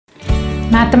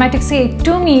Mathematics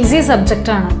ഏറ്റവും easy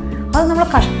സബ്ജക്റ്റാണ്. അത് നമ്മൾ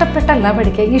കഷ്ടപ്പെട്ടല്ല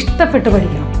പഠിക്കുക, ഇഷ്ടപ്പെട്ട്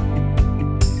പഠിക്കണം.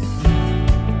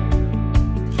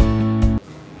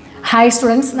 ഹായ്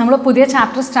സ്റ്റുഡൻസ്, നമ്മൾ പുതിയ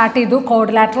ചാപ്റ്റർ സ്റ്റാർട്ട് ചെയ്തു.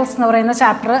 ക്വാഡ്രിലാറ്ററൽസ് എന്ന് പറയുന്ന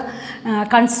ചാപ്റ്റർ,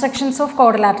 കൺസ്ട്രക്ഷൻസ് ഓഫ്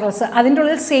ക്വാഡ്രിലാറ്ററൽസ്. അതിൻ്റെ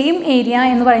ഉള്ളിൽ സെയിം ഏരിയ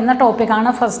എന്ന് പറയുന്ന ടോപ്പിക്കാണ്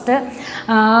ഫസ്റ്റ്.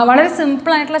 വളരെ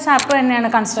സിമ്പിളായിട്ടുള്ള ചാപ്റ്റർ തന്നെയാണ്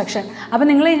കൺസ്ട്രക്ഷൻ. അപ്പോൾ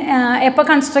നിങ്ങൾ എപ്പോൾ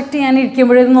കൺസ്ട്രക്ട്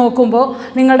ചെയ്യാനിരിക്കുമ്പോഴത് നോക്കുമ്പോൾ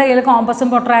നിങ്ങളുടെ കയ്യിൽ കോമ്പസും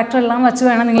പ്രൊട്രാക്ടറും എല്ലാം വെച്ച്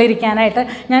വേണം നിങ്ങൾ ഇരിക്കാനായിട്ട്.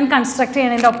 ഞാൻ കൺസ്ട്രക്ട്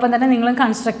ചെയ്യണതിൻ്റെ ഒപ്പം തന്നെ നിങ്ങളും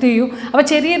കൺസ്ട്രക്ട് ചെയ്യൂ. അപ്പോൾ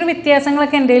ചെറിയൊരു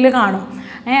വ്യത്യാസങ്ങളൊക്കെ എൻ്റെ കയ്യിൽ കാണും.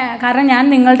 കാരണം ഞാൻ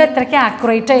നിങ്ങളുടെ അത്രയ്ക്ക്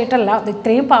ആക്യുറേറ്റ് ആയിട്ടല്ല,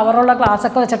 ഇത്രയും പവറുള്ള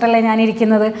ക്ലാസ്സൊക്കെ വെച്ചിട്ടല്ലേ ഞാൻ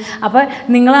ഇരിക്കുന്നത്. അപ്പോൾ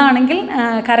നിങ്ങളാണെങ്കിൽ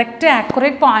കറക്റ്റ്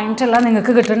ആക്യുറേറ്റ് പോയിൻ്റുള്ള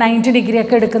നിങ്ങൾക്ക് കിട്ടും. 90 ഡിഗ്രി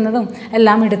ഒക്കെ എടുക്കുന്നതും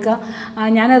എല്ലാം എടുക്കുക.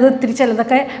 ഞാനത് ഇത്തിരി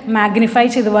ചിലതൊക്കെ മാഗ്നിഫൈ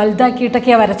ചെയ്ത്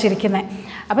വലുതാക്കിയിട്ടൊക്കെയാണ് വരച്ചിരിക്കുന്നത്.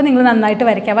 അപ്പോൾ നിങ്ങൾ നന്നായിട്ട്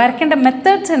വരയ്ക്കുക. വരയ്ക്കേണ്ട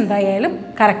മെത്തേഡ്സ് എന്തായാലും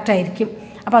കറക്റ്റായിരിക്കും.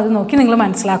 അപ്പോൾ അത് നോക്കി നിങ്ങൾ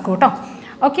മനസ്സിലാക്കൂ കേട്ടോ.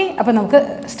 ഓക്കെ, അപ്പോൾ നമുക്ക്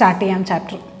സ്റ്റാർട്ട് ചെയ്യാം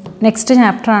ചാപ്റ്റർ. നെക്സ്റ്റ്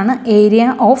ചാപ്റ്ററാണ് ഏരിയ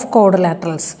ഓഫ്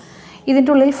ക്വാഡ്രിലാറ്ററൽസ്.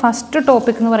 ഇതിൻ്റെ ഉള്ളിൽ ഫസ്റ്റ്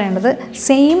ടോപ്പിക് എന്ന് പറയുന്നത്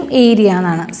സെയിം ഏരിയ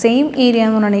എന്നാണ്. സെയിം ഏരിയ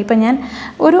എന്ന് പറഞ്ഞാൽ ഇപ്പം ഞാൻ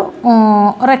ഒരു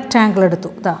റെക്റ്റാങ്കിൾ എടുത്തു.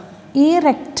 ഇതാ ഈ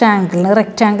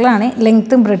റെക്റ്റാങ്കിളാണ്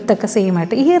ലെങ്ത്തും ബ്രെഡ്ത്തൊക്കെ സെയിം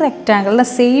ആയിട്ട്. ഈ റെക്റ്റാങ്കിളിൻ്റെ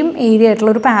സെയിം ഏരിയ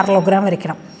ആയിട്ടുള്ള ഒരു പാരലോഗ്രാം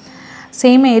വരയ്ക്കണം.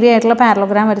 സെയിം ഏരിയ ആയിട്ടുള്ള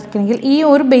പാരലോഗ്രാം വരയ്ക്കണമെങ്കിൽ ഈ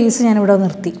ഒരു ബേസ് ഞാനിവിടെ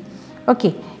നിർത്തി.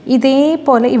 ഓക്കെ,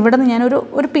 ഇതേപോലെ ഇവിടെ നിന്ന്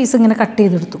ഞാനൊരു പീസ് ഇങ്ങനെ കട്ട്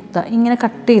ചെയ്തെടുത്തു. ഇങ്ങനെ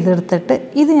കട്ട് ചെയ്തെടുത്തിട്ട്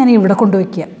ഇത് ഞാൻ ഇവിടെ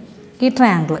കൊണ്ടുവയ്ക്കുക. ഈ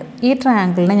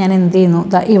ട്രയാങ്കിളിനെ ഞാൻ എന്ത് ചെയ്യുന്നു,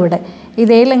 ഇവിടെ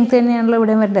ഇതേ ലെങ്ത്ത് തന്നെയാണല്ലോ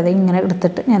ഇവിടെ വരേണ്ടത്. ഇങ്ങനെ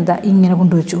എടുത്തിട്ട് ഞാൻ ഇങ്ങനെ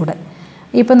കൊണ്ടുവച്ചു ഇവിടെ.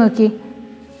 ഇപ്പം നോക്കി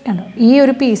കണ്ടോ, ഈ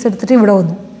ഒരു പീസ് എടുത്തിട്ട് ഇവിടെ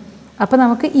വന്നു. അപ്പോൾ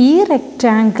നമുക്ക് ഈ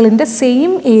റെക്റ്റാങ്കിളിൻ്റെ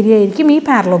സെയിം ഏരിയ ആയിരിക്കും ഈ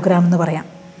പാരലോഗ്രാം എന്ന് പറയാം.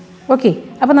 ഓക്കെ,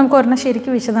 അപ്പോൾ നമുക്ക് ഒരെണ്ണം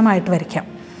ശരിക്കും വിശദമായിട്ട് വരയ്ക്കാം.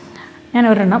 ഞാൻ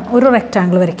ഒരു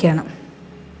റെക്റ്റാങ്കിൾ വരയ്ക്കുകയാണ്.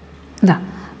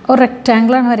 ഒരു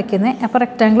റെക്റ്റാങ്കിളാണ് വരയ്ക്കുന്നത്. അപ്പോൾ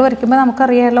റെക്റ്റാങ്കിൾ വരയ്ക്കുമ്പോൾ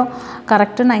നമുക്കറിയാമല്ലോ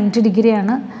കറക്റ്റ് 90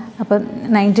 ഡിഗ്രിയാണ്. അപ്പം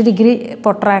 90 ഡിഗ്രി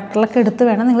പ്രൊട്രാക്ടറിലൊക്കെ എടുത്ത്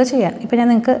വേണം നിങ്ങൾ ചെയ്യാൻ. ഇപ്പം ഞാൻ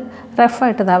നിങ്ങൾക്ക്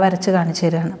റഫായിട്ട് വരച്ച് കാണിച്ചു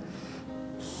തരികയാണ്.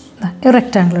 ഈ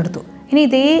റെക്റ്റാങ്കിൾ എടുത്തു. ഇനി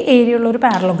ഇതേ ഏരിയ ഉള്ളൊരു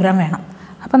പാരലോഗ്രാം വേണം.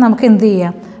 അപ്പം നമുക്ക് എന്ത്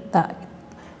ചെയ്യാം,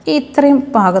 ഇത്രയും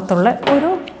ഭാഗത്തുള്ള ഒരു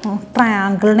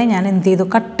ട്രയാങ്കിളിനെ ഞാൻ എന്ത് ചെയ്തു,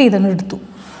 കട്ട്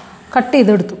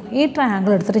ചെയ്തെടുത്തു. ഈ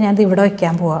ട്രയാങ്കിൾ എടുത്തിട്ട് ഞാൻ ഇവിടെ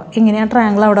വയ്ക്കാൻ പോവാം. എങ്ങനെയാണ്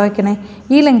ട്രയാങ്കിൾ അവിടെ വയ്ക്കണേ,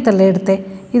 ഈ ലെങ്ത് അല്ലേ എടുത്തേ,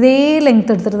 ഇതേ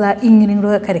ലെങ്ത് എടുത്തിട്ട് ഇങ്ങനെയും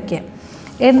കൂടെ കരയ്ക്കുക.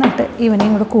 എന്നിട്ട്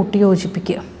ഇവനെയും കൂടെ കൂട്ടി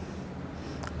യോജിപ്പിക്കുക.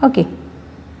 ഓക്കെ,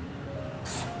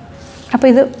 അപ്പോൾ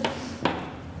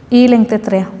ഈ ലെങ്ത്ത്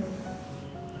എത്രയാണ്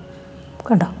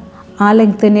കണ്ടോ, ആ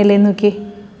ലെങ്ത്ത് തന്നെയല്ലേ നോക്കി,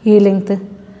 ഈ ലെങ്ത്ത്.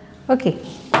 ഓക്കെ,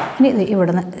 ഇനി ഇത്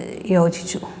ഇവിടെ നിന്ന്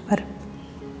യോജിച്ചു വരും.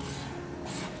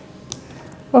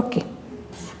 ഓക്കെ,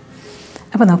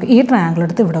 അപ്പോൾ നമുക്ക് ഈ ട്രയാങ്കിൾ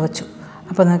എടുത്ത് ഇവിടെ വെച്ചു.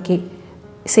 അപ്പോൾ നോക്കി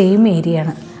സെയിം ഏരിയ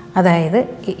ആണ്, അതായത്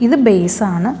ഇത്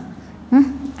ബേസാണ്.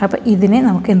 അപ്പോൾ ഇതിനെ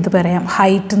നമുക്ക് എന്ത് പറയാം,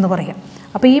 ഹൈറ്റ് എന്ന് പറയാം.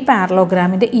 അപ്പോൾ ഈ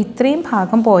പാരലോഗ്രാമിൻ്റെ ഇത്രയും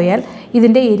ഭാഗം പോയാൽ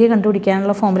ഇതിൻ്റെ ഏരിയ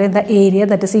കണ്ടുപിടിക്കാനുള്ള ഫോർമുല എന്താ, area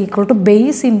that is equal to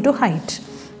base in to height.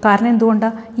 കാരണം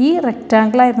എന്തുകൊണ്ടാണ്, ഈ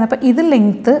റെക്റ്റാങ്കിളായിരുന്നപ്പോൾ ഇത്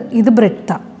ലെങ്ത്ത്, ഇത്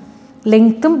ബ്രെഡ്ത്താണ്,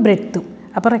 ലെങ്ത്തും ബ്രെഡ്ത്തും.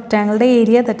 അപ്പോൾ റെക്റ്റാങ്കിളുടെ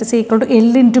area that is equal to L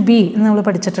 × B എന്ന് നമ്മൾ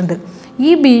പഠിച്ചിട്ടുണ്ട്. ഈ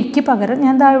ബിക്ക് പകരം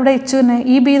ഞാൻ ഇവിടെ വെച്ചു തന്നെ,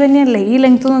 ഈ ബി തന്നെയല്ലേ, ഈ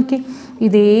ലെങ്ത്ത് നോക്കി,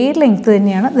 ഇതേ ലെങ്ത്ത്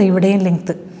തന്നെയാണ് ഇവിടെയും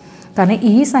ലെങ്ത്ത്. കാരണം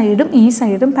ഈ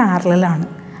സൈഡും പാരലലാണ്.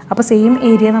 അപ്പോൾ സെയിം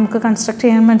ഏരിയ നമുക്ക് കൺസ്ട്രക്ട്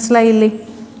ചെയ്യാൻ മനസ്സിലായില്ലേ.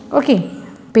 ഓക്കെ,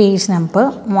 പേജ് നമ്പർ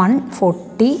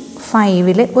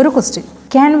 145 ഒരു question.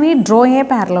 Can we draw A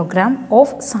parallelogram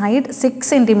of side 6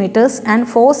 cm and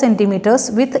 4 cm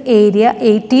with area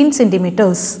 18 cm?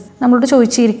 നമ്മളോട്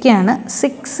ചോദിച്ചിരിക്കുകയാണ്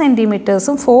 6 cm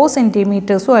 4 cm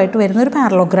ആയിട്ട് വരുന്ന ഒരു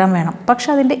പാരലോഗ്രാം വേണം. പക്ഷെ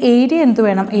അതിൻ്റെ ഏരിയ എന്ത്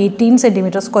വേണം, 18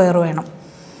 cm² വേണം.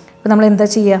 അപ്പോൾ നമ്മൾ എന്താ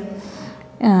ചെയ്യുക,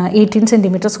 18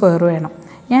 cm² വേണം.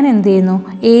 ഞാൻ എന്ത് ചെയ്യുന്നു,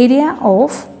 ഏരിയ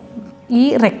ഓഫ് ഈ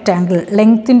rectangle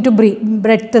length in to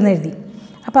breadth എന്ന് എഴുതി.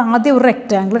 അപ്പോൾ ആദ്യം ഒരു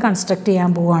റെക്റ്റാങ്കിൾ കൺസ്ട്രക്ട് ചെയ്യാൻ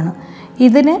പോവുകയാണ്.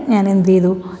 ഇതിന് ഞാൻ എന്ത്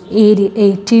ചെയ്തു, ഏരിയ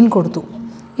 18 കൊടുത്തു.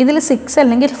 ഇതിൽ 6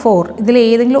 അല്ലെങ്കിൽ 4 ഇതിൽ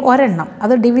ഏതെങ്കിലും ഒരെണ്ണം,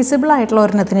 അത് ഡിവിസിബിൾ ആയിട്ടുള്ള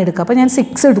ഒരെണ്ണത്തിന് എടുക്കുക. അപ്പോൾ ഞാൻ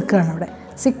 6 എടുക്കുകയാണ്. ഇവിടെ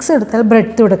 6 എടുത്താൽ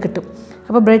ബ്രെഡ്ത്ത് ഇവിടെ കിട്ടും.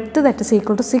 അപ്പോൾ breadth that is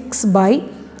equal to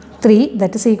 6/3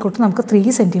 that is equal to നമുക്ക്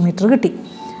 3 cm കിട്ടി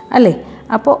അല്ലേ.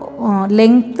 അപ്പോൾ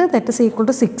length that is equal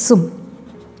to 6ഉം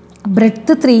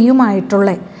breadth 3യുമായിട്ടുള്ള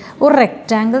ഒരു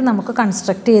റെക്റ്റാങ്കിൾ നമുക്ക്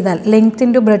കൺസ്ട്രക്ട് ചെയ്താൽ length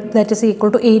into breadth that is equal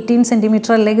to 18 cm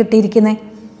അല്ലേ കിട്ടിയിരിക്കുന്നത്.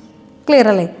 ക്ലിയർ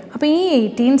അല്ലേ. അപ്പോൾ ഈ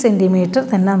 18 cm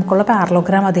തന്നെ നമുക്കുള്ള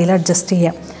പാരലോഗ്രാം അതിൽ അഡ്ജസ്റ്റ്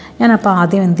ചെയ്യാം. ഞാനപ്പോൾ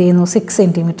ആദ്യം എന്ത് ചെയ്യുന്നു, 6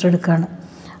 cm എടുക്കുകയാണ്.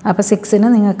 അപ്പോൾ 6ന്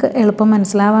നിങ്ങൾക്ക് എളുപ്പം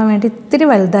മനസ്സിലാവാൻ വേണ്ടി ഇത്തിരി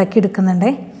വലുതാക്കി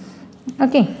എടുക്കുന്നുണ്ടേ.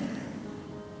 ഓക്കെ,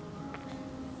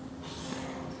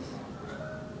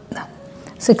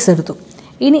 6 എടുത്തു.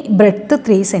 ഇനി ബ്രെഡ്ത്ത്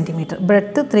 3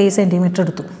 cm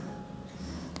എടുത്തു.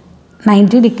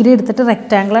 90 ഡിഗ്രി എടുത്തിട്ട്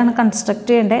റെക്റ്റാങ്കിളാണ് കൺസ്ട്രക്ട്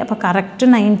ചെയ്യേണ്ടത്. അപ്പോൾ കറക്റ്റ്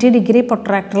 90 ഡിഗ്രി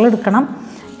പ്രൊട്രാക്ടറിൽ എടുക്കണം.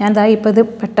 ഞാൻ ഇപ്പോൾ ഇത്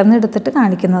പെട്ടെന്ന് എടുത്തിട്ട്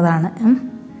കാണിക്കുന്നതാണ്.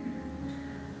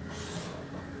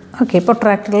 ഓക്കെ,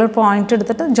 പ്രൊട്രാക്ടറിൽ ഒരു പോയിൻ്റ്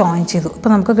എടുത്തിട്ട് ജോയിൻ ചെയ്തു. ഇപ്പോൾ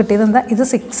നമുക്ക് കിട്ടിയത് എന്താ? ഇത്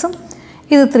 6ഉം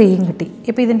ഇത് 3യും കിട്ടി.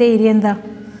 ഇപ്പോൾ ഇതിൻ്റെ ഏരിയ എന്താ?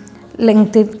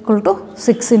 ലെങ്ത് ഈക്വൽ ടു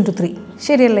 6 × 3,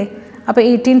 ശരിയല്ലേ? അപ്പോൾ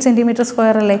 18 സെൻറ്റിമീറ്റർ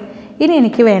സ്ക്വയർ അല്ലേ? ഇനി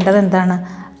എനിക്ക് വേണ്ടത് എന്താണ്?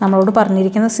 നമ്മളോട്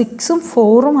പറഞ്ഞിരിക്കുന്ന 6ഉം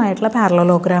 4ഉം ആയിട്ടുള്ള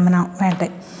പാരലലോഗ്രാമിനാണ്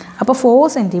വേണ്ടത്. അപ്പോൾ 4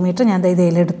 സെൻറ്റിമീറ്റർ ഞാൻ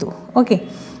ഇതിലെടുത്തു. ഓക്കെ,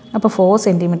 അപ്പോൾ 4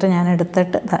 സെൻറ്റിമീറ്റർ ഞാൻ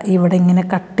എടുത്തിട്ട് ഇവിടെ ഇങ്ങനെ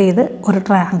കട്ട് ചെയ്ത് ഒരു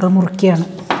ട്രയാങ്കിൾ മുറിക്കുകയാണ്.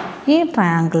 ഈ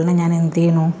ട്രയാങ്കിളിനെ ഞാൻ എന്ത്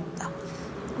ചെയ്യണു?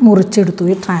 മുറിച്ചെടുത്തു.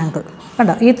 ഈ ട്രയാങ്കിൾ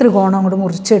കണ്ടോ? ഈ ത്രികോണം അങ്ങോട്ട്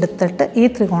മുറിച്ചെടുത്തിട്ട് ഈ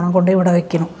ത്രികോണം കൊണ്ട് ഇവിടെ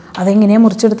വയ്ക്കണം. അതെങ്ങനെയാണ്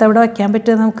മുറിച്ചെടുത്ത് അവിടെ വയ്ക്കാൻ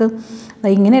പറ്റുക നമുക്ക്?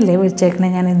 ഇങ്ങനെയല്ലേ വിളിച്ചേക്കണേ.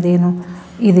 ഞാൻ എന്ത് ചെയ്യുന്നു?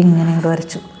 ഇതിങ്ങനെ ഇങ്ങോട്ട്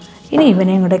വരച്ചു. ഇനി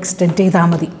ഇവനെ ഇങ്ങോട്ട് എക്സ്റ്റെൻഡ് ചെയ്താൽ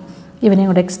മതി. ഇവനെ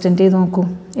ഇങ്ങോട്ട് എക്സ്റ്റെൻഡ് ചെയ്ത് നോക്കൂ.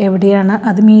 എവിടെയാണ്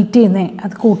അത് മീറ്റ് ചെയ്യുന്നത്?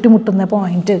 അത് കൂട്ടിമുട്ടുന്ന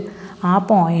പോയിൻറ്റ്. ആ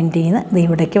പോയിൻറ്റിൽ നിന്ന് ഇത്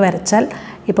ഇവിടേക്ക് വരച്ചാൽ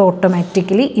ഇപ്പോൾ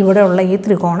ഓട്ടോമാറ്റിക്കലി ഇവിടെയുള്ള ഈ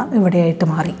ത്രികോണം ഇവിടെയായിട്ട്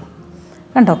മാറി.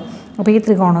 കണ്ടോ? അപ്പോൾ ഈ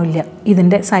ത്രികോണം ഇല്ല.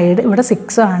 ഇതിൻ്റെ സൈഡ് ഇവിടെ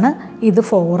 6 ആണ്, ഇത്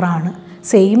 4 ആണ്.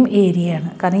 സെയിം ഏരിയയാണ്.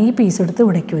 കാരണം ഈ പീസ് എടുത്ത്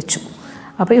ഇവിടേക്ക് വെച്ചു.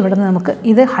 അപ്പോൾ ഇവിടെ നിന്ന് നമുക്ക്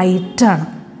ഇത് ഹൈറ്റാണ്.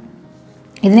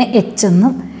 ഇതിനെ H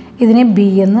എന്നും ഇതിനെ B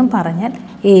എന്നും പറഞ്ഞാൽ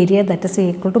area that is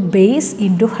equal to base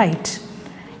into height.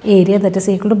 Area that is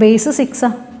equal to base 6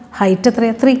 height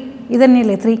എത്രയാണ്? 3. ഇത്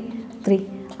തന്നെയല്ലേ 3.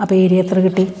 അപ്പോൾ ഏരിയ എത്ര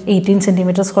കിട്ടി? 18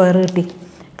 സെൻറ്റിമീറ്റർ സ്ക്വയർ കിട്ടി.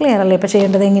 ക്ലിയർ അല്ലേ? ഇപ്പോൾ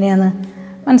ചെയ്യേണ്ടത് എങ്ങനെയാണ്?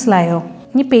 മനസ്സിലായോ?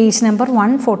 ഇനി പേജ് നമ്പർ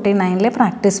 149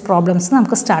 പ്രാക്ടീസ് പ്രോബ്ലംസ്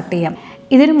നമുക്ക് സ്റ്റാർട്ട് ചെയ്യാം.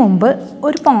 ഇതിനു മുമ്പ്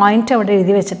ഒരു പോയിൻ്റ് അവിടെ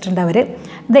എഴുതി വെച്ചിട്ടുണ്ട് അവർ.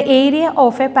 The area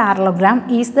of A parallelogram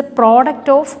is the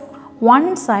product of one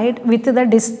side with the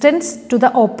distance to the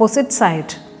opposite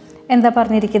side. എന്താ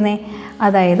പറഞ്ഞിരിക്കുന്നത്?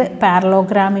 അതായത്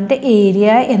പാരലോഗ്രാമിൻ്റെ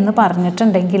ഏരിയ എന്ന്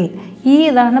പറഞ്ഞിട്ടുണ്ടെങ്കിൽ ഈ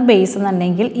ഇതാണ് ബേസ്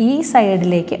എന്നുണ്ടെങ്കിൽ ഈ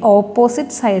സൈഡിലേക്ക്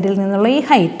ഓപ്പോസിറ്റ് സൈഡിൽ നിന്നുള്ള ഈ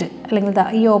ഹൈറ്റ്, അല്ലെങ്കിൽ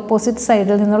ഈ ഓപ്പോസിറ്റ്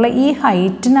സൈഡിൽ നിന്നുള്ള ഈ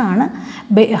ഹൈറ്റിനാണ്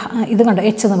ഇത് കണ്ടോ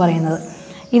H എന്ന് പറയുന്നത്.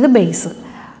 ഇത് ബേസ്.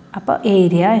 അപ്പോൾ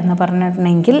ഏരിയ എന്ന്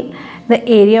പറഞ്ഞിട്ടുണ്ടെങ്കിൽ the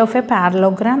area of A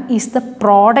parallelogram is the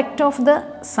product of the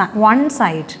one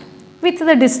side with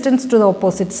the distance to the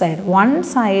opposite side. One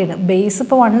side base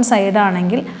ഇപ്പോൾ വൺ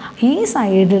സൈഡാണെങ്കിൽ ഈ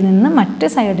സൈഡിൽ നിന്ന് മറ്റ്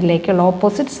സൈഡിലേക്കുള്ള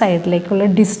ഓപ്പോസിറ്റ് സൈഡിലേക്കുള്ള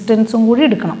ഡിസ്റ്റൻസും കൂടി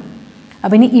എടുക്കണം.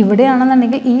 അപ്പോൾ ഇനി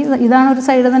ഇവിടെയാണെന്നുണ്ടെങ്കിൽ ഇതാണ് ഒരു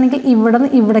സൈഡ് എന്നുണ്ടെങ്കിൽ ഇവിടെ നിന്ന്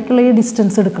ഇവിടേക്കുള്ള ഈ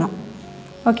ഡിസ്റ്റൻസ് എടുക്കണം.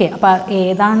 ഓക്കെ, അപ്പോൾ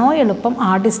ഏതാണോ എളുപ്പം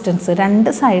ആ ഡിസ്റ്റൻസ്, രണ്ട്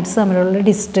സൈഡ്സ് തമ്മിലുള്ള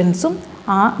ഡിസ്റ്റൻസും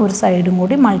ആ ഒരു സൈഡും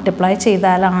കൂടി മൾട്ടിപ്ലൈ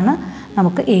ചെയ്താലാണ്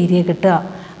നമുക്ക് ഏരിയ കിട്ടുക.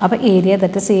 അപ്പോൾ area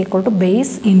that is equal to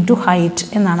base into height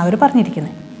എന്നാണ് അവർ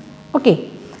പറഞ്ഞിരിക്കുന്നത്. ഓക്കെ,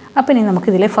 അപ്പോൾ ഇനി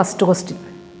നമുക്കിതിലെ first question.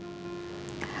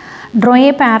 Draw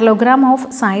A parallelogram of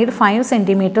side 5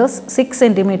 centimetres 6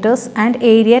 centimetres and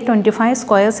area 25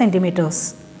 square centimetres.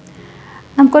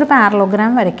 നമുക്കൊരു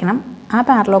പാരലോഗ്രാം വരയ്ക്കണം. ആ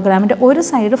പാരലോഗ്രാമിൻ്റെ ഒരു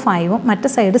സൈഡ് 5ഉം മറ്റ്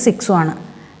സൈഡ് 6ഉം ആണ്.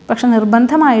 പക്ഷെ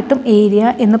നിർബന്ധമായിട്ടും ഏരിയ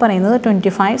എന്ന് പറയുന്നത്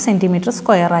 25 സെൻറ്റിമീറ്റർ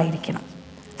സ്ക്വയർ ആയിരിക്കണം.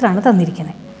 ഇത്രയാണ്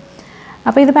തന്നിരിക്കുന്നത്.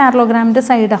 അപ്പോൾ ഇത് പാരലോഗ്രാമിൻ്റെ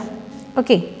സൈഡാണ്.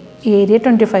 Okay, area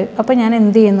 25. അപ്പോൾ ഞാൻ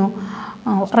എന്ത് ചെയ്യുന്നു?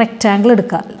 റെക്റ്റാങ്കിൾ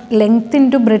എടുക്കുക. Length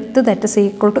into breadth that is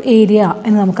equal to area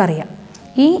എന്ന് നമുക്കറിയാം.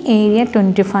 ഈ ഏരിയ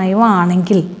 25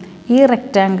 ആണെങ്കിൽ ഈ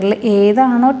റെക്റ്റാങ്കിളിൽ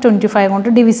ഏതാണോ 25 കൊണ്ട്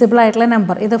ഡിവിസിബിൾ ആയിട്ടുള്ള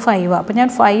നമ്പർ, ഇത് 5 അപ്പോൾ ഞാൻ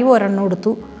 5 ഒരെണ്ണം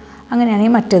എടുത്തു.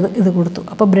 അങ്ങനെയാണെങ്കിൽ മറ്റേത് ഇത് കൊടുത്തു.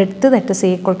 അപ്പോൾ breadth that is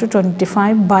equal to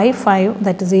 25/5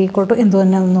 that is equal to എന്ത്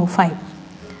തന്നെ വന്നു? 5.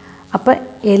 അപ്പോൾ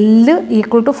L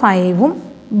ഈക്വൽ ടു 5ഉം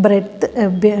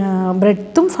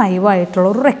ബ്രെഡ്ത്തും 5 ആയിട്ടുള്ള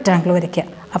ഒരു റെക്റ്റാങ്കിൾ വരയ്ക്കുക.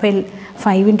 അപ്പോൾ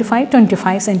 5 × 5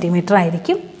 25 സെൻറ്റിമീറ്റർ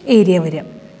ആയിരിക്കും ഏരിയ വരിക.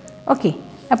 ഓക്കെ,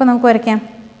 അപ്പോൾ നമുക്ക് വരയ്ക്കാം.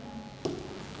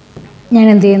 ഞാൻ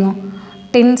എന്ത് ചെയ്യുന്നു?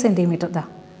 10 സെൻറ്റിമീറ്റർ.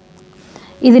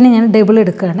 ഇതിന് ഞാൻ ഡബിൾ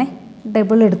എടുക്കുകയാണേ.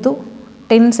 ഡബിൾ എടുത്തു.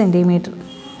 10 സെൻറ്റിമീറ്റർ.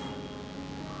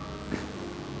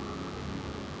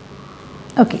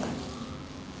 ഓക്കെ,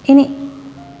 ഇനി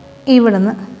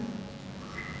ഇവിടുന്ന്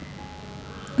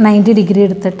 90 ഡിഗ്രി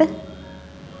എടുത്തിട്ട്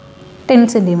 10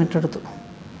 സെൻറ്റിമീറ്റർ എടുത്തു.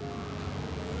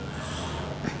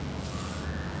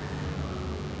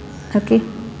 ഓക്കെ,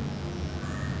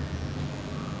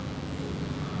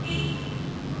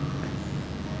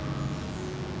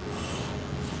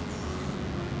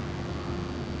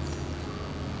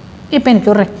 ഇപ്പോൾ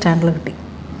എനിക്കൊരു റെക്റ്റാങ്കിൾ കിട്ടി.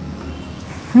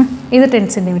 ഇത് 10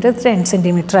 സെൻറ്റിമീറ്റർ 10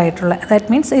 സെൻറ്റിമീറ്റർ ആയിട്ടുള്ള, ദാറ്റ്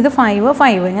മീൻസ് ഇത്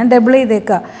 5 ഞാൻ ഡബിൾ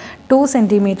ചെയ്തേക്കുക. 2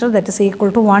 centimetre that is equal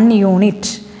to 1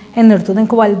 unit എന്നെടുത്തു.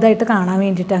 നിങ്ങൾക്ക് വലുതായിട്ട് കാണാൻ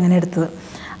വേണ്ടിയിട്ട് അങ്ങനെ എടുത്തത്.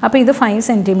 അപ്പോൾ ഇത് 5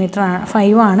 സെൻറ്റിമീറ്റർ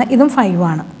 5 ആണ്, ഇതും 5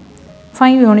 ആണ്.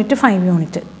 5 യൂണിറ്റ് 5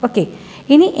 യൂണിറ്റ്. ഓക്കെ,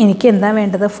 ഇനി എനിക്ക് എന്താ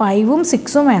വേണ്ടത്? 5ഉം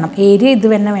 6ഉം വേണം. ഏരിയ ഇത്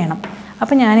തന്നെ വേണം.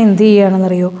 അപ്പോൾ ഞാൻ എന്ത്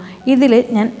ചെയ്യുകയാണെന്നറിയോ? ഇതിൽ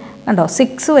ഞാൻ കണ്ടോ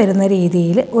 6 വരുന്ന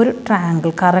രീതിയിൽ ഒരു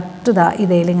ട്രയാങ്കിൾ കറക്റ്റ്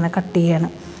ഇതേൽ ഇങ്ങനെ കട്ട് ചെയ്യാണ്.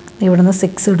 ഇവിടെ നിന്ന്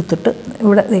 6 എടുത്തിട്ട്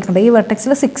ഇവിടെ കണ്ടോ ഈ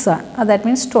വെർട്ടെക്സിൽ 6 ആണ്. ദാറ്റ്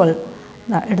മീൻസ് 12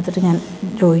 എടുത്തിട്ട് ഞാൻ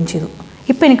ജോയിൻ ചെയ്തു.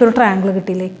 ഇപ്പോൾ എനിക്കൊരു ട്രയാങ്കിൾ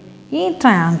കിട്ടിയില്ലേ? ഈ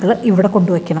ട്രയാങ്കിൾ ഇവിടെ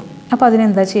കൊണ്ടുവയ്ക്കണം. അപ്പോൾ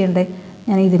അതിനെന്താ ചെയ്യേണ്ടത്?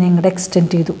 ഞാൻ ഇതിനെ ഇങ്ങോട്ട്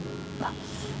എക്സ്റ്റെൻഡ് ചെയ്തു.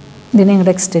 ഇതിനെ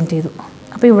ഇങ്ങോട്ട് എക്സ്റ്റെൻഡ് ചെയ്തു.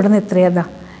 അപ്പോൾ ഇവിടെ നിന്ന് എത്രയാ?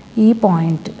 ഈ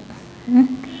പോയിൻറ്റ്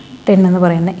 10 എന്ന്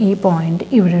പറയുന്ന ഈ പോയിൻ്റ്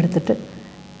ഇവിടെ എടുത്തിട്ട്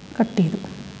കട്ട് ചെയ്തു.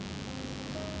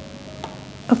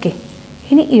 ഓക്കെ,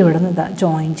 ഇനി ഇവിടെ നിന്ന് ഇതാ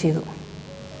ജോയിൻ ചെയ്തു.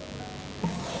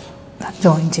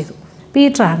 അപ്പോൾ ഈ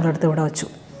ട്രയാങ്കിൾ എടുത്ത് ഇവിടെ വെച്ചു.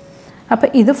 അപ്പോൾ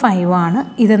ഇത് 5 ആണ്,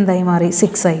 ഇതെന്തായി മാറി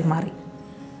 6 ആയി മാറി.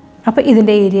 അപ്പോൾ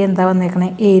ഇതിൻ്റെ ഏരിയ എന്താ വന്നേക്കണേ?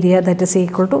 Area that is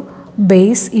equal to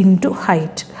base into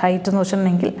height. Height എന്ന്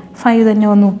വെച്ചിട്ടുണ്ടെങ്കിൽ 5 തന്നെ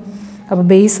വന്നു. അപ്പോൾ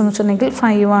ബേസ് എന്ന് വെച്ചിട്ടുണ്ടെങ്കിൽ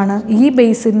 5 ആണ്. ഈ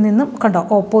ബേസിൽ നിന്നും കണ്ടോ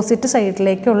ഓപ്പോസിറ്റ്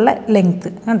സൈഡിലേക്കുള്ള ലെങ്ത്ത്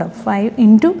കണ്ടോ 5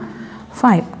 into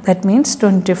 5 that means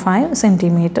 25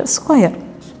 centimetre square.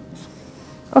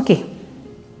 Okay,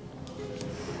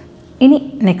 ഇനി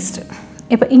നെക്സ്റ്റ്.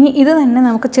 ഇപ്പോൾ ഇനി ഇത് തന്നെ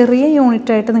നമുക്ക് ചെറിയ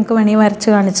യൂണിറ്റായിട്ട് നിങ്ങൾക്ക് വേണമെങ്കിൽ വരച്ച്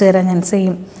കാണിച്ചു തരാം ഞാൻ.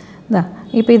 സെയിം ഇതാ.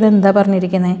 ഇപ്പോൾ ഇതെന്താ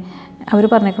പറഞ്ഞിരിക്കുന്നത്? അവർ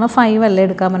പറഞ്ഞേക്കണം 5 അല്ലേ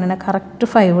എടുക്കാൻ പറഞ്ഞാൽ കറക്റ്റ്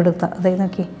 5 എടുക്കുക. അതായത്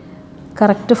നോക്കി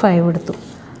കറക്റ്റ് 5 എടുത്തു.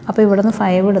 അപ്പോൾ ഇവിടെ നിന്ന്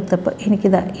 5 എടുത്തപ്പോൾ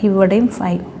എനിക്കിതാ ഇവിടെയും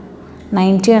 5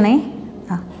 90 ആണേ.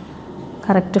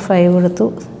 കറക്റ്റ് 5 എടുത്തു.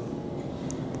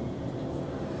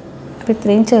 അപ്പോൾ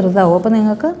ഇത്രയും ചെറുതാവും. അപ്പോൾ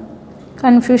നിങ്ങൾക്ക്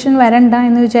കൺഫ്യൂഷൻ വരണ്ട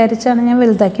എന്ന് വിചാരിച്ചാണ് ഞാൻ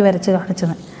വലുതാക്കി വരച്ച്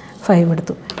കാണിച്ചത്. 5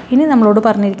 എടുത്തു. ഇനി നമ്മളോട്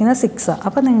പറഞ്ഞിരിക്കുന്നത് 6.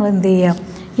 അപ്പോൾ നിങ്ങൾ എന്ത് ചെയ്യാം?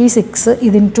 ഈ 6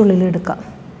 ഇതിൻ്റെ ഉള്ളിൽ എടുക്കാം.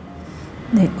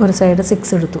 ഒരു സൈഡ്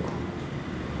 6 എടുത്തു,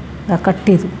 കട്ട്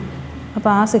ചെയ്തു. അപ്പോൾ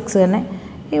ആ 6 തന്നെ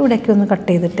ഇവിടേക്ക് ഒന്ന് കട്ട്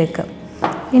ചെയ്തിട്ടേക്കാം.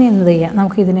 ഇനി എന്ത് ചെയ്യാം?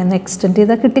 നമുക്ക് ഇതിനെ ഒന്ന് എക്സ്റ്റെൻഡ്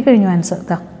ചെയ്താൽ കിട്ടിക്കഴിഞ്ഞു ആൻസർ.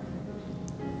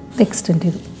 എക്സ്റ്റെൻഡ്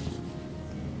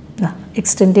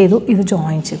ചെയ്തു. ഇത്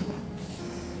ജോയിൻ ചെയ്തു.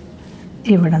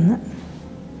 ഇവിടെ നിന്ന്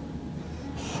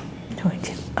ജോയിൻ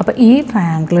ചെയ്തു. അപ്പോൾ ഈ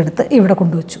ട്രയാങ്കിൾ എടുത്ത് ഇവിടെ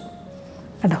കൊണ്ടുവച്ചു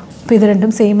കേട്ടോ. അപ്പോൾ ഇത്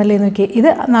രണ്ടും സെയിം അല്ലേ നോക്കിയേ. ഇത്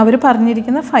അവർ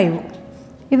പറഞ്ഞിരിക്കുന്ന 5,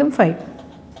 ഇതും 5.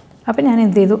 അപ്പോൾ ഞാൻ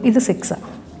എന്ത് ചെയ്തു? ഇത് 6,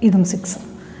 ഇതും 6.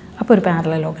 അപ്പോൾ ഒരു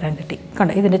പാരലലോഗ്രാം കിട്ടി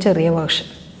കണ്ടോ. ഇതിൻ്റെ ചെറിയ വേർഷൻ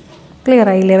ക്ലിയർ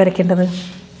ആയില്ലേ വരയ്ക്കേണ്ടത്?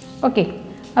 ഓക്കെ,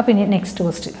 അപ്പോൾ ഇനി next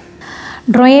question.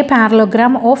 Draw A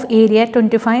parallelogram of area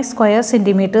 25 square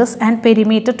centimetres and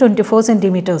perimeter 24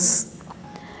 centimetres.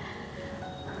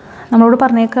 നമ്മളോട്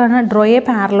പറഞ്ഞേക്കാണ് draw A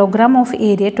parallelogram of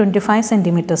area 25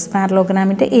 centimetres.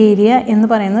 പാരലോഗ്രാമിൻ്റെ area എന്ന്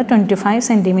പറയുന്നത് 25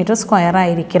 സെൻറ്റിമീറ്റർ സ്ക്വയർ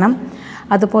ആയിരിക്കണം.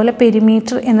 അതുപോലെ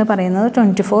പെരിമീറ്റർ എന്ന് പറയുന്നത്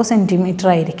 24 സെൻറ്റിമീറ്റർ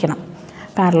ആയിരിക്കണം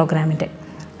പാരലോഗ്രാമിൻ്റെ.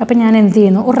 അപ്പോൾ ഞാൻ എന്ത്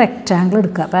ചെയ്യുന്നു? ഒരു റെക്റ്റാങ്കിൾ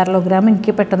എടുക്കുക. പാരലോഗ്രാം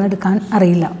എനിക്ക് പെട്ടെന്ന് എടുക്കാൻ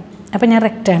അറിയില്ല. അപ്പോൾ ഞാൻ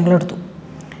റെക്റ്റാങ്കിൾ എടുത്തു.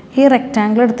 ഈ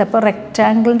റെക്റ്റാങ്കിൾ എടുത്തപ്പോൾ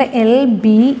റെക്റ്റാങ്കിളിൻ്റെ LB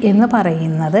എന്ന്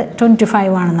പറയുന്നത്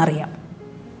 25 ആണെന്നറിയാം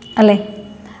അല്ലേ?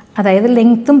 അതായത്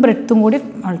ലെങ്ത്തും ബ്രെഡ്ത്തും കൂടി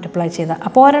മൾട്ടിപ്ലൈ ചെയ്താൽ.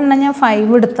 അപ്പോൾ ഒരെണ്ണം ഞാൻ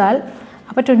 5 എടുത്താൽ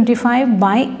അപ്പോൾ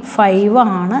 25/5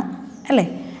 ആണ് അല്ലേ?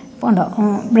 അപ്പോൾ ഉണ്ടോ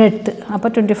ബ്രെഡ്ത്ത്. അപ്പോൾ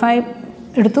 25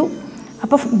 എടുത്തു.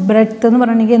 അപ്പോൾ ബ്രെഡ്ത്ത് എന്ന്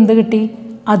പറയണമെങ്കിൽ എന്ത് കിട്ടി?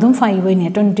 അതും 5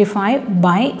 തന്നെയാണ്.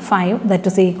 25/5 ദാറ്റ്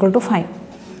ഈസ് ഈക്വൽ ടു 5.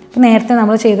 അപ്പോൾ നേരത്തെ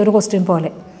നമ്മൾ ചെയ്തൊരു ക്വസ്റ്റ്യൻ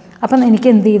പോലെ. അപ്പം എനിക്ക്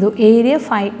എന്ത് ചെയ്തു? ഏരിയ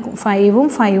 5ഉം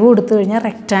 5ഉം എടുത്തു കഴിഞ്ഞാൽ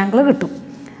റെക്റ്റാങ്കിൾ കിട്ടും.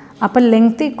 അപ്പോൾ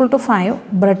length equal to 5,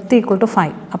 breadth equal to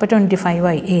 5. അപ്പോൾ 25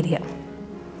 ആയി ഏരിയ.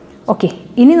 ഓക്കെ,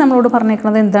 ഇനി നമ്മളോട്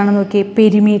പറഞ്ഞേക്കുന്നത് എന്താണെന്ന് നോക്കി?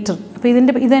 പെരിമീറ്റർ. അപ്പോൾ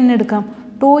ഇത് തന്നെ എടുക്കാം.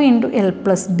 2 × L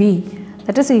 + B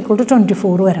that is equal to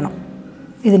 24 വരണം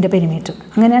ഇതിൻ്റെ പെരിമീറ്റർ.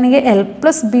 അങ്ങനെയാണെങ്കിൽ L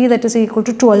 + B that is equal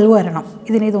to 12 വരണം.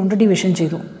 ഇതിനെ ഇതുകൊണ്ട് ഡിവിഷൻ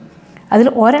ചെയ്തു. അതിൽ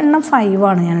ഒരെണ്ണം 5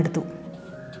 ആണ് ഞാൻ എടുത്തു.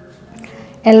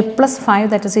 L + 5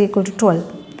 that is equal to 12.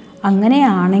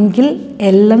 അങ്ങനെയാണെങ്കിൽ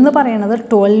L എന്ന് പറയുന്നത്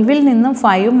 12ൽ നിന്നും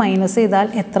 5 മൈനസ് ചെയ്താൽ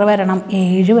എത്ര വരണം?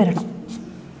 7 വരണം.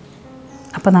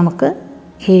 അപ്പോൾ നമുക്ക്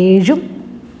 7ഉം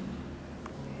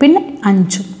പിന്നെ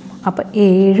 5ഉം. അപ്പോൾ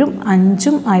 7ഉം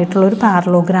 5ഉം ആയിട്ടുള്ളൊരു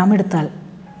പാരലോഗ്രാം എടുത്താൽ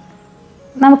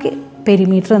നമുക്ക്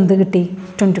പെരിമീറ്റർ എന്ത് കിട്ടി?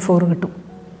 24 കിട്ടും.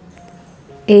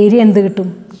 ഏരിയ എന്ത് കിട്ടും?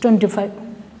 25.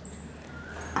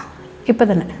 ഇപ്പം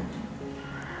തന്നെ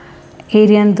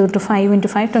ഏരിയ എന്ത് കിട്ടും? 5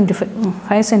 × 5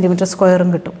 25 സെൻറ്റിമീറ്റർ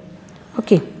സ്ക്വയറും കിട്ടും.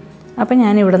 ഓക്കെ, അപ്പോൾ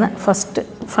ഞാൻ ഇവിടുന്ന് ഫസ്റ്റ്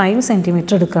 5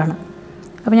 സെൻറ്റിമീറ്റർ എടുക്കുകയാണ്.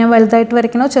 അപ്പോൾ ഞാൻ വലുതായിട്ട്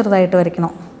വരയ്ക്കണോ ചെറുതായിട്ട് വരയ്ക്കണോ?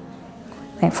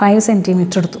 5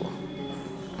 സെൻറ്റിമീറ്റർ എടുത്തു.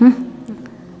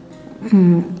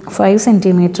 5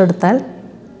 സെൻറ്റിമീറ്റർ എടുത്താൽ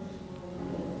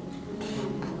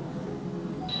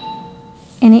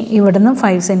ഇനി ഇവിടുന്ന്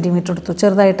 5 സെൻറ്റിമീറ്റർ എടുത്തു.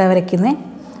 ചെറുതായിട്ടാണ് വരയ്ക്കുന്നത്.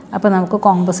 അപ്പോൾ നമുക്ക്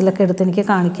കോമ്പസിലൊക്കെ എടുത്ത് എനിക്ക്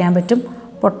കാണിക്കാൻ പറ്റും.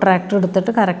 പ്രൊട്രാക്ടർ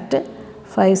എടുത്തിട്ട് കറക്റ്റ്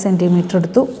 5 സെൻറ്റിമീറ്റർ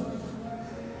എടുത്തു.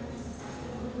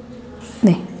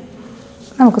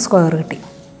 നമുക്ക് സ്ക്വയർ കിട്ടി.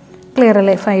 ക്ലിയർ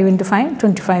അല്ലേ? 5 × 5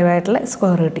 25 ആയിട്ടുള്ള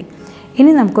സ്ക്വയർ കിട്ടി.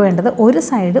 ഇനി നമുക്ക് വേണ്ടത് ഒരു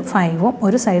സൈഡ് 5ഉം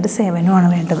ഒരു സൈഡ് 7ഉം ആണ്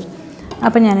വേണ്ടത്.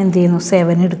 അപ്പോൾ ഞാൻ എന്ത് ചെയ്യുന്നു?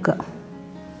 7 എടുക്കുക.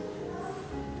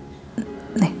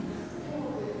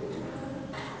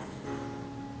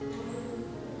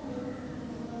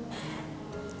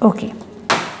 ഓക്കെ,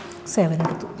 7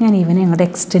 എടുത്തു. ഞാൻ ഇവനെ അങ്ങോട്ട്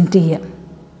എക്സ്റ്റെൻഡ് ചെയ്യാം.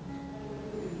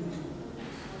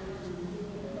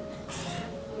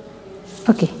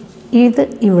 ഓക്കെ, ഇത്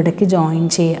ഇവിടേക്ക് ജോയിൻ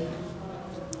ചെയ്യാം.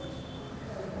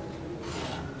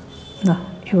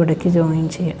 ഇവിടേക്ക് ജോയിൻ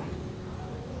ചെയ്യാം.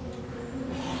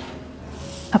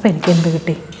 അപ്പോൾ എനിക്ക് എന്ത്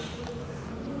കിട്ടി?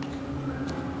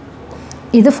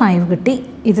 ഇത് 5 കിട്ടി,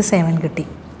 ഇത് 7 കിട്ടി.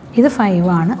 ഇത് 5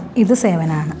 ആണ്, ഇത് 7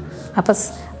 ആണ്. അപ്പോൾ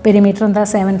പെരിമീറ്റർ എന്താ?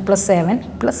 7 + 7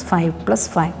 + 5 +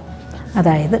 5.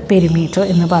 അതായത് പെരിമീറ്റർ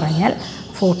എന്ന് പറഞ്ഞാൽ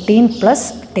 14 +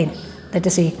 10 that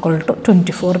is equal to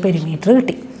 24 perimeter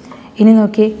കിട്ടി. ഇനി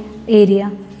നോക്കി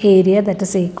area that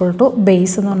is equal to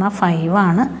base എന്ന് പറഞ്ഞാൽ 5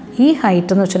 ആണ്. ഈ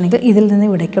ഹൈറ്റ് എന്ന് വെച്ചിട്ടുണ്ടെങ്കിൽ ഇതിൽ നിന്ന്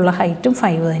ഇവിടേക്കുള്ള ഹൈറ്റും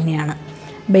 5 തന്നെയാണ്.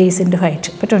 ബേസിൻ്റെ ഹൈറ്റ്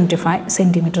ഇപ്പോൾ 25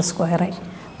 cm².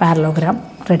 പാരലോഗ്രാം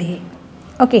റെഡിയായി.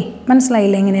 ഓക്കെ,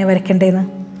 മനസ്സിലായില്ലേ എങ്ങനെയാണ് വരയ്ക്കേണ്ടതെന്ന്?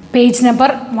 പേജ് നമ്പർ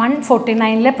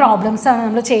 149 പ്രോബ്ലംസ് ആണ്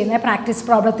നമ്മൾ ചെയ്യുന്നത്. പ്രാക്ടീസ്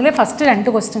പ്രോബ്ലത്തിൽ ഫസ്റ്റ്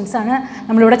 2 ക്വസ്റ്റ്യൻസ് ആണ്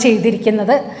നമ്മളിവിടെ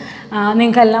ചെയ്തിരിക്കുന്നത്.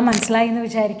 നിങ്ങൾക്കെല്ലാം മനസ്സിലായി എന്ന്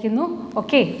വിചാരിക്കുന്നു.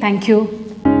 Okay, thank you.